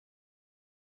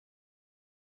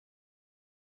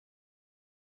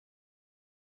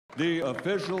The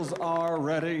officials are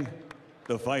ready.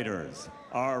 The fighters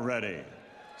are ready.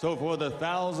 So for the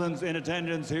thousands in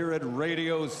attendance here at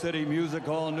Radio City Music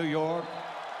Hall, New York,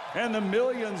 and the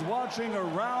millions watching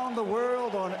around the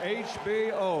world on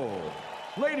HBO,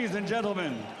 ladies and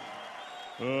gentlemen,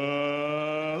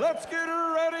 let's get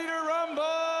ready to rumble!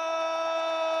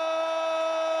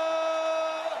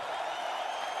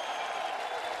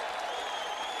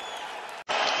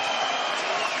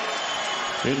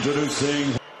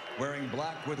 Introducing, wearing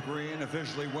black with green,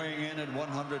 officially weighing in at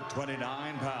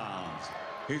 129 pounds.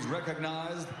 He's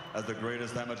recognized as the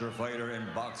greatest amateur fighter in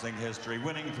boxing history,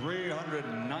 winning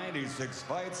 396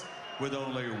 fights with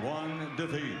only one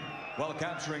defeat, while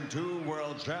capturing 2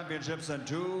 world championships and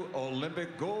 2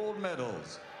 Olympic gold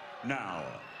medals. Now,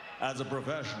 as a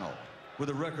professional, with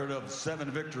a record of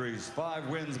 7 victories, 5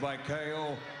 wins by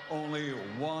KO, only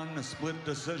 1 split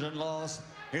decision loss,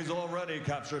 he's already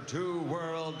captured 2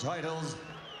 world titles.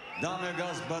 Dame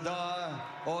gospoda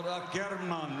od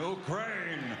German,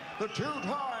 Ukraine, the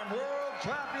 2-time world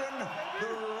champion, the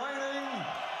reigning,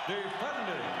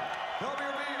 defending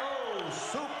WBO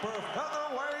super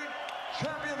featherweight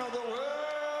champion of the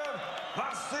world,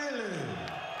 Vasyl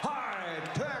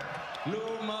high-tech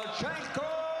Lomachenko.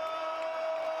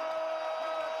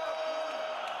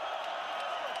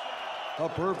 A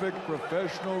perfect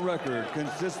professional record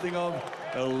consisting of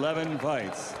 11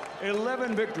 fights,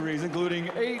 11 victories, including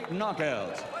 8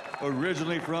 knockouts.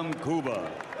 Originally from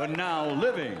Cuba, but now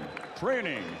living,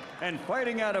 training, and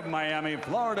fighting out of Miami,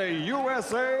 Florida,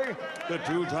 USA, the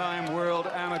 2-time world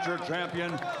amateur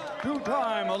champion,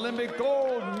 2-time Olympic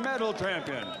gold medal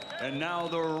champion, and now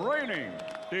the reigning,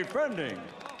 defending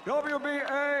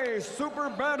WBA super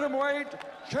bantamweight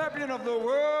champion of the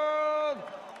world,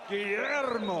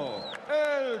 Guillermo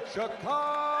El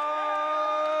Chacal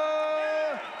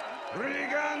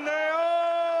rigondeaux.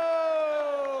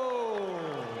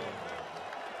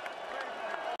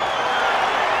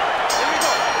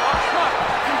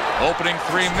 Opening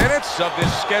 3 minutes of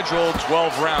this scheduled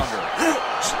 12-rounder.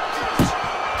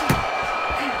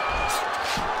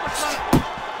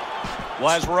 Well,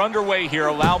 as we're underway here,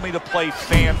 allow me to play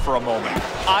fan for a moment.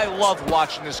 I love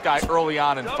watching this guy early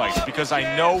on in fights because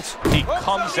I know he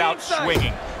comes out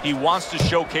swinging. He wants to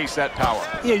showcase that power.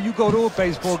 Yeah, you go to a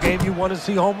baseball game, you want to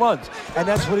see home runs. And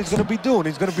that's what he's going to be doing.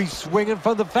 He's going to be swinging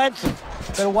from the fences.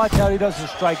 Better watch out he doesn't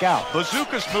strike out.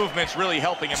 Bazooka's movement's really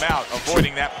helping him out,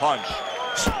 avoiding that punch.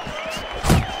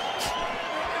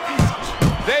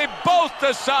 They both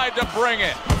decide to bring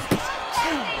it.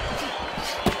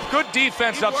 Good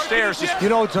defense upstairs. You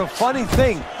know, it's a funny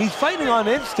thing. He's fighting on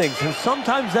instincts, and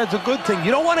sometimes that's a good thing.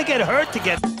 You don't want to get hurt to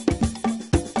get...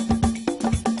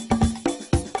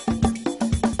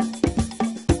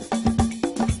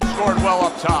 Scored well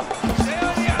up top. Stay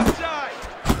on the outside.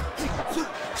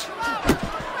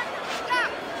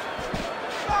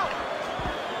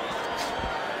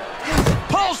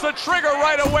 Pulls the trigger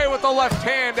right away with the left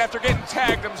hand after getting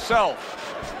tagged himself.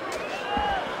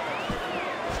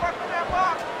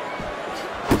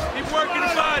 Keep working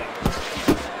his body.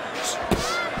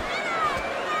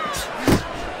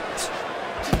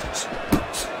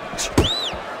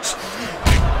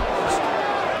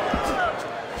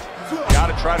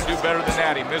 Gotta try to do better than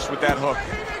that. He missed with that hook.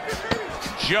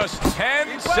 Just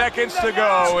 10 seconds to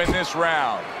go in this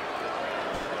round.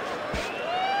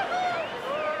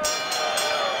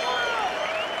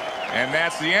 And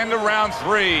that's the end of round 3.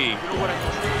 I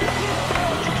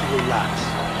need you to relax.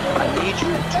 I need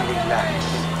you to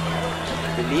relax.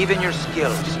 Believe in your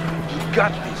skills. You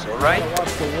got this, all right?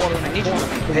 I need you to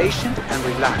be patient and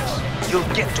relax. You'll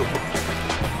get to it.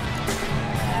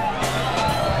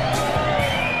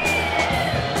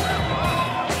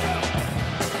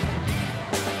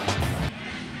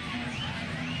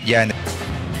 Yeah.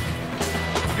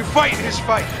 You're fighting his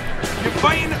fight. You're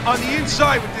fighting on the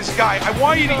inside with this guy. I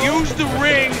want you to use the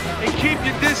ring and keep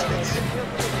your distance.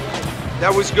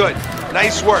 That was good.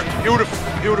 Nice work. Beautiful.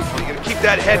 Beautiful. You're going to keep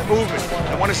that head moving.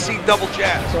 I want to see double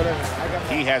jabs.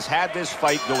 He has had this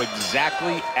fight go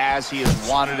exactly as he has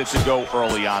wanted it to go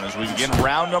early on. As we begin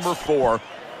round number 4,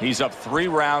 he's up 3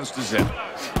 rounds to 0.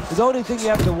 The only thing you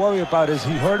have to worry about is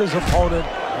he hurt his opponent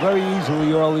very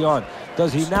easily early on.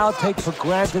 Does he now take for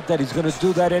granted that he's going to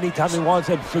do that anytime he wants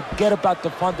and forget about the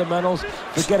fundamentals,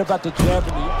 forget about the jab?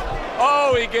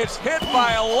 Oh, he gets hit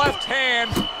by a left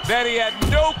hand that he had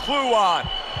no clue on.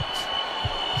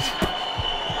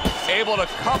 Able to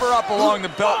cover up along the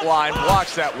belt line,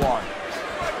 blocks that one.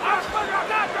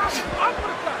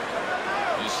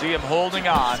 You see him holding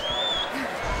on.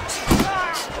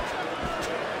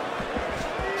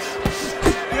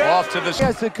 Off to the... He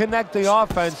has to connect the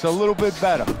offense a little bit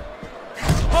better.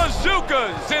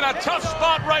 Bazooka's in a tough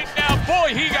spot right now.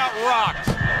 Boy, he got rocked.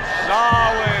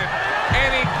 Solid.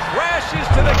 And he crashes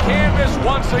to the canvas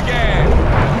once again.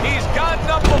 He's gotten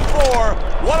up before.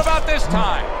 What about this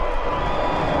time?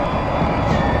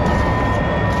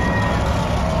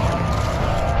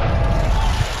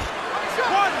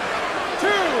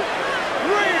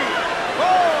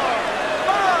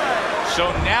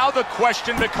 So now the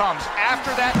question becomes,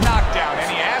 after that knockdown, and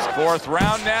he has fourth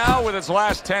round now with its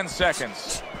last 10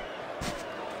 seconds.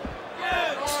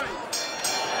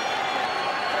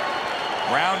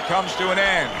 Round comes to an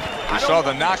end. We saw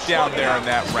the knockdown there in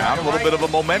that round, a little bit of a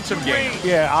momentum game.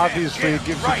 Yeah, obviously it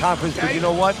gives you confidence, but you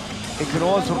know what? It can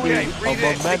also be a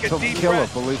momentum killer,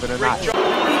 believe it or not.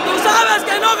 Tú sabes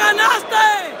que no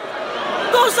ganaste.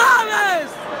 Tú sabes.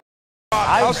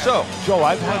 How so? Joe,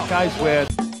 I've had guys where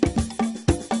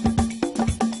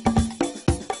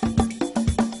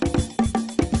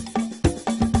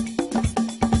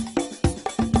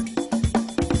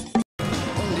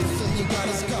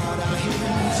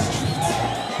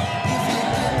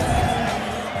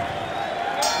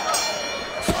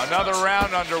another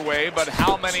round underway, but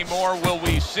how many more will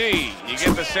we see? You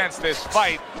get the sense this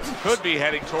fight could be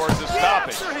heading towards a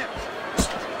stoppage.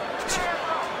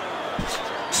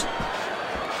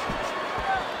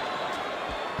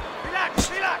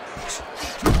 Relax, relax.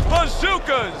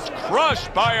 Bazooka's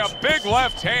crushed by a big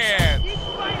left hand.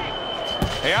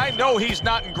 Hey, I know he's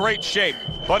not in great shape,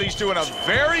 but he's doing a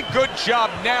very good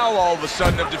job now all of a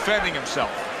sudden of defending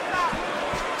himself.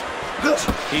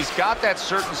 He's got that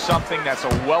certain something that's a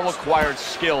well-acquired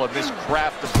skill in this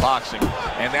craft of boxing,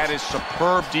 and that is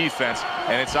superb defense,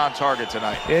 and it's on target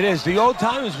tonight. it is. The old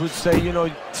timers would say, you know,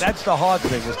 that's the hard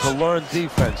thing, is to learn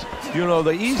defense. You know,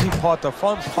 the easy part, the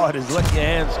fun part is let your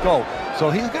hands go.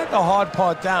 So he's got the hard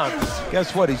part down.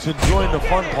 Guess what? He's enjoying the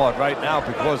fun part right now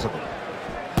because of it.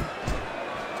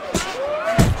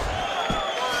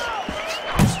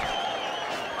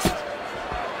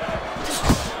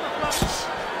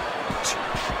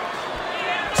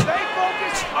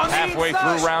 Halfway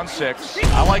through round 6.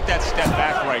 I like that step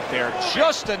back right there.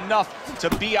 Just enough to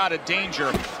be out of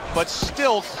danger, but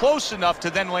still close enough to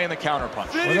then land the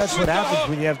counterpunch. Well, that's what happens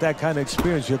when you have that kind of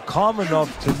experience. You're calm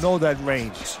enough to know that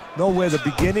range. Know where the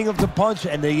beginning of the punch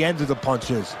and the end of the punch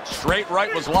is. Straight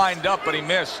right was lined up, but he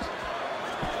missed.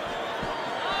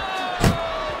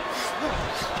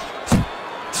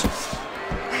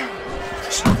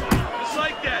 Just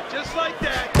like that, just like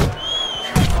that.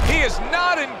 He is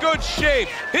not in good shape.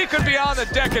 He could be on the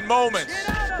deck in moments.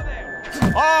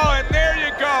 Oh, and there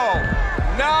you go.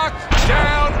 Knocked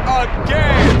down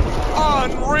again.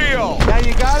 Unreal. Now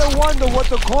you gotta wonder what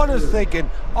the corner's thinking.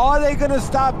 Are they gonna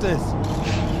stop this?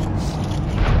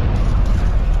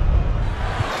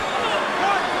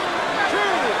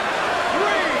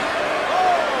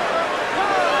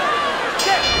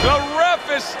 The ref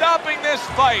is stopping this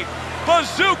fight.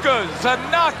 Bazooka's a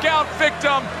knockout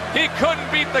victim. He couldn't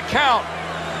beat the count.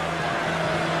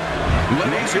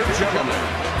 Ladies and gentlemen,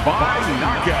 by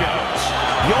knockout,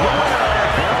 your winner,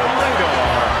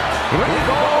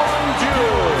 rigondeaux.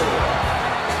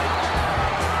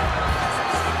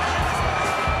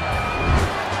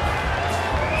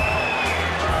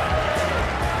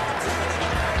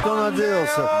 Кто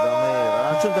надеялся?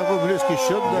 А что такой близкий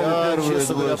счет дали?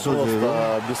 Честно говоря,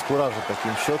 просто обескуражен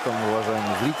таким счетом,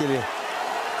 уважаемые зрители.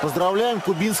 Поздравляем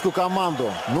кубинскую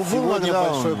команду. Ну, сегодня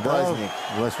большой праздник.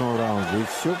 В 8-м раунде. И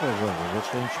все, пожалуйста. Больше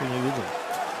я ничего не видел.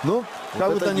 Ну,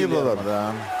 как бы то ни было,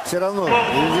 да. Все равно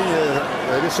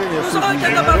решение судьи.